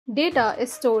Data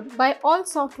is stored by all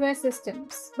software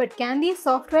systems. But can these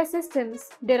software systems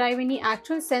derive any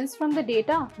actual sense from the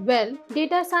data? Well,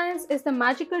 data science is the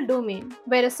magical domain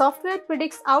where a software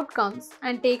predicts outcomes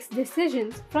and takes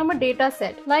decisions from a data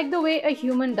set like the way a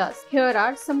human does. Here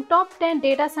are some top 10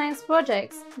 data science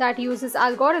projects that uses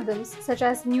algorithms such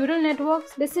as neural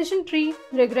networks, decision tree,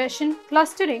 regression,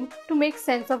 clustering to make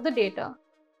sense of the data.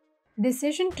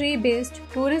 Decision tree based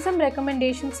tourism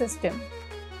recommendation system.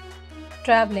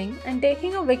 Traveling and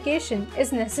taking a vacation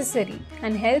is necessary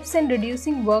and helps in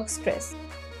reducing work stress,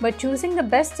 but choosing the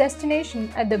best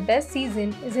destination at the best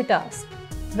season is a task.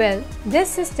 Well, this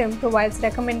system provides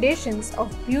recommendations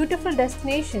of beautiful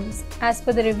destinations as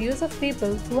per the reviews of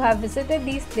people who have visited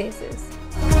these places.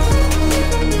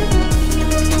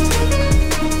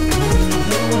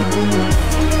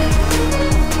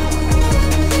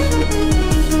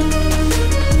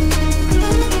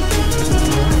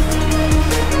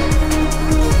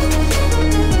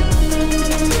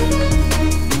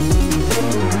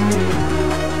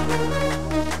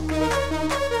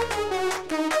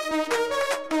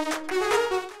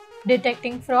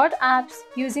 Detecting fraud apps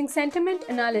using sentiment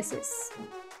analysis.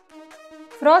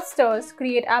 Fraudsters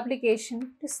create applications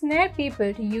to snare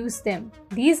people to use them.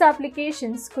 These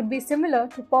applications could be similar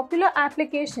to popular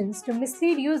applications to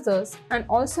mislead users and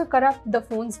also corrupt the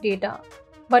phone's data.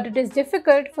 But it is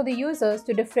difficult for the users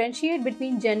to differentiate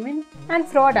between genuine and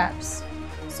fraud apps.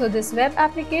 So this web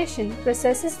application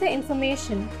processes the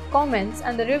information, comments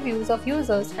and the reviews of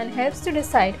users and helps to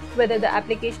decide whether the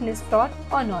application is fraud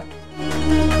or not.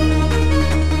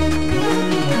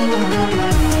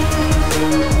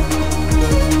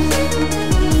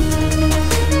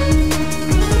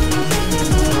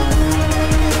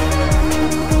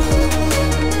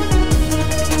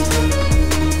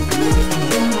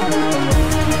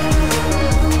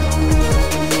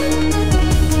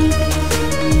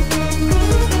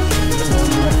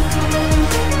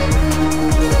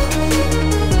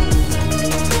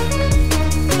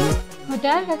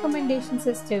 Hotel recommendation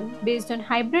system based on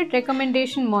hybrid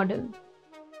recommendation model.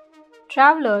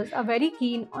 Travelers are very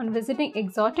keen on visiting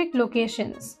exotic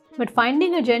locations, but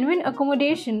finding a genuine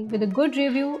accommodation with a good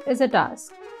review is a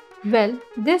task. Well,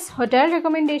 this hotel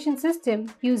recommendation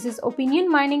system uses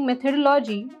opinion mining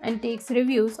methodology and takes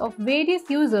reviews of various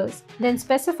users, then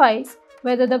specifies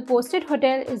whether the posted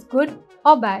hotel is good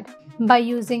or bad. By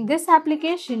using this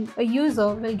application, a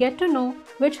user will get to know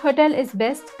which hotel is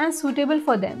best and suitable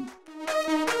for them.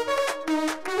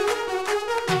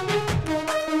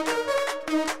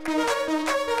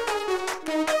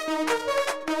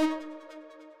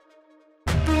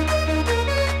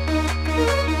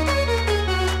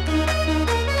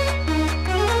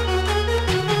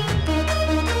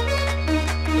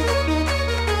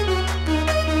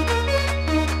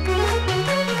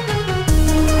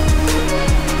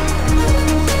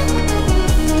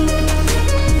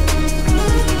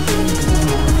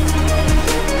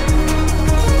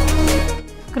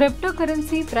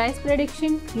 Cryptocurrency price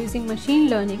prediction using machine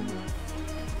learning.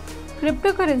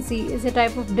 Cryptocurrency is a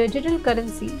type of digital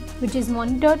currency which is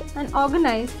monitored and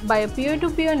organized by a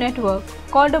peer-to-peer network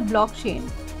called a blockchain.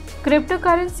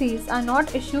 Cryptocurrencies are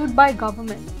not issued by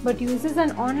government but uses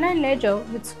an online ledger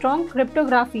with strong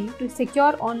cryptography to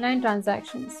secure online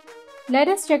transactions. Let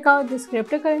us check out this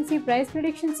cryptocurrency price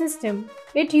prediction system.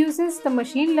 It uses the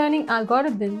machine learning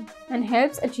algorithm and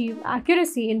helps achieve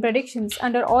accuracy in predictions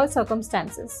under all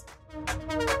circumstances.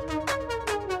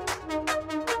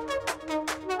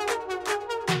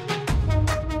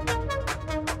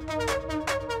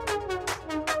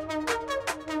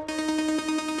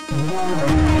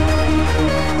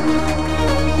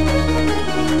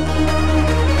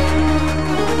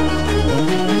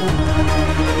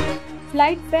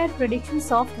 Flight fare prediction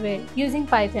software using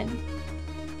Python.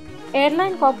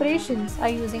 Airline corporations are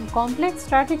using complex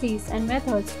strategies and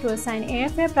methods to assign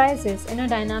airfare prices in a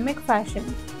dynamic fashion.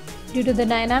 Due to the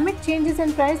dynamic changes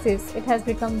in prices, it has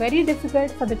become very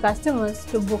difficult for the customers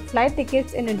to book flight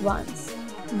tickets in advance.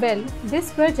 Well,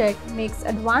 this project makes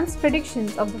advanced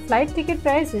predictions of the flight ticket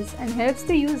prices and helps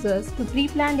the users to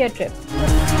pre-plan their trip.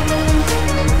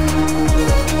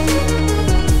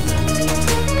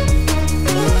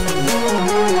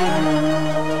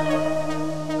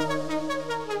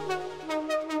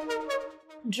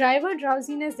 Driver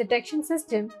drowsiness detection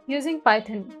system using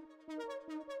Python.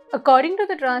 According to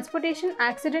the Transportation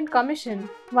Accident Commission,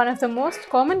 one of the most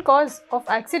common cause of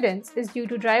accidents is due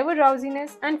to driver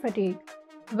drowsiness and fatigue.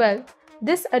 Well,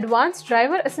 this advanced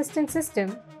driver assistance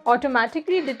system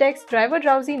automatically detects driver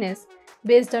drowsiness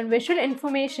based on visual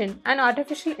information and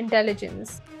artificial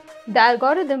intelligence. The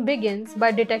algorithm begins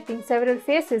by detecting several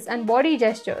faces and body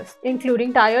gestures,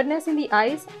 including tiredness in the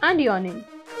eyes and yawning.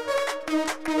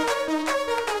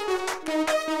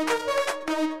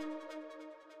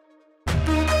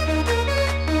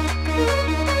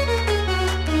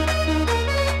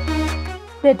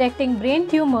 Detecting brain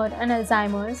tumor and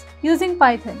Alzheimer's using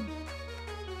Python.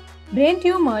 Brain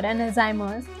tumor and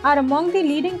Alzheimer's are among the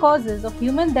leading causes of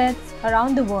human deaths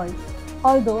around the world.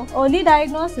 Although early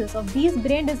diagnosis of these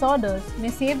brain disorders may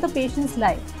save the patient's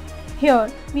life. Here,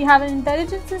 we have an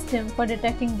intelligent system for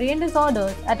detecting brain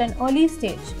disorders at an early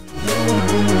stage.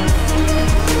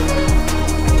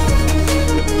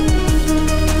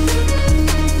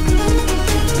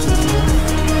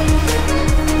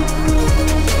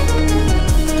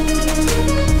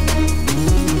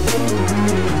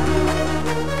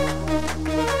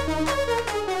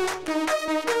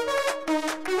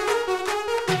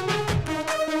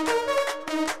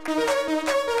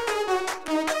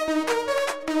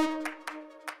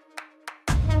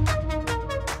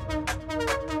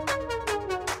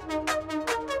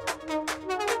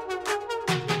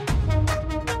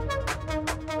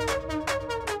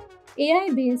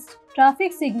 AI-based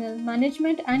traffic signal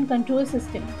management and control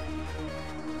system.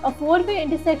 A four-way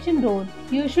intersection road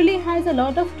usually has a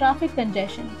lot of traffic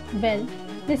congestion. Well,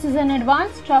 this is an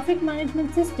advanced traffic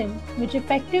management system which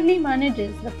effectively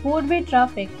manages the four-way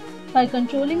traffic by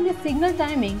controlling the signal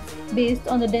timings based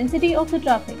on the density of the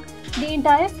traffic. The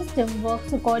entire system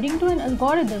works according to an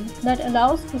algorithm that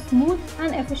allows for smooth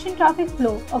and efficient traffic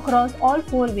flow across all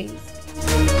four ways.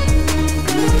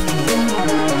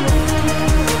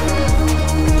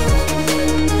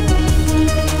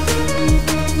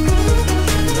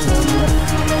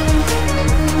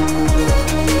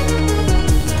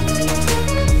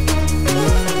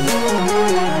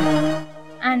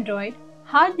 Android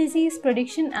Heart Disease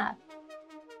Prediction App.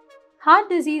 Heart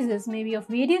diseases may be of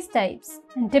various types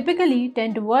and typically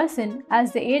tend to worsen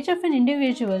as the age of an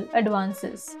individual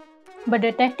advances. But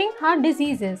detecting heart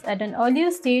diseases at an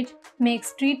earlier stage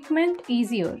makes treatment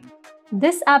easier.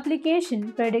 This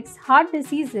application predicts heart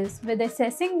diseases with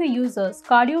assessing the user's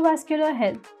cardiovascular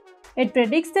health. It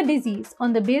predicts the disease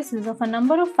on the basis of a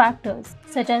number of factors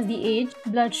such as the age,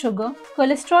 blood sugar,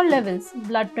 cholesterol levels,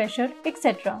 blood pressure,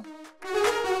 etc.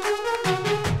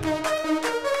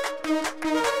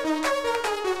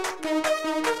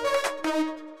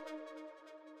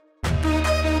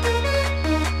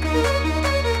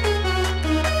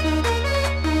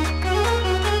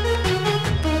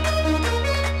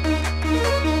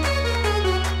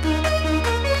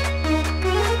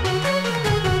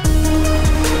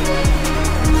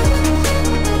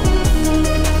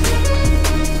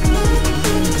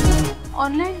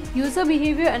 Online user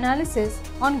behavior analysis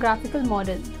on graphical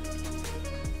model.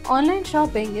 Online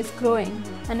shopping is growing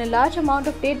and a large amount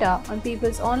of data on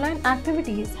people's online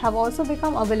activities have also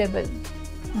become available.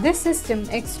 This system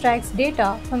extracts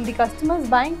data from the customer's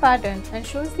buying pattern and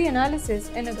shows the analysis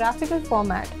in a graphical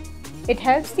format. It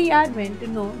helps the admin to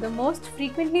know the most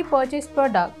frequently purchased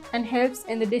product and helps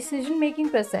in the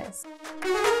decision-making process.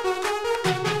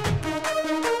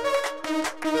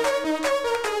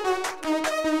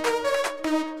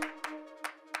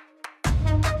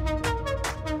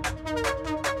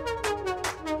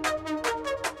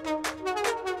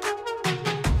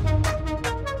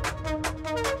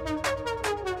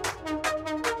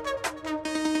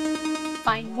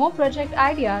 Find more project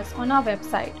ideas on our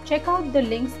website. Check out the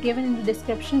links given in the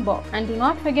description box and do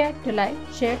not forget to like,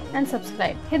 share and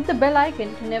subscribe. Hit the bell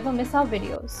icon to never miss our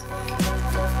videos.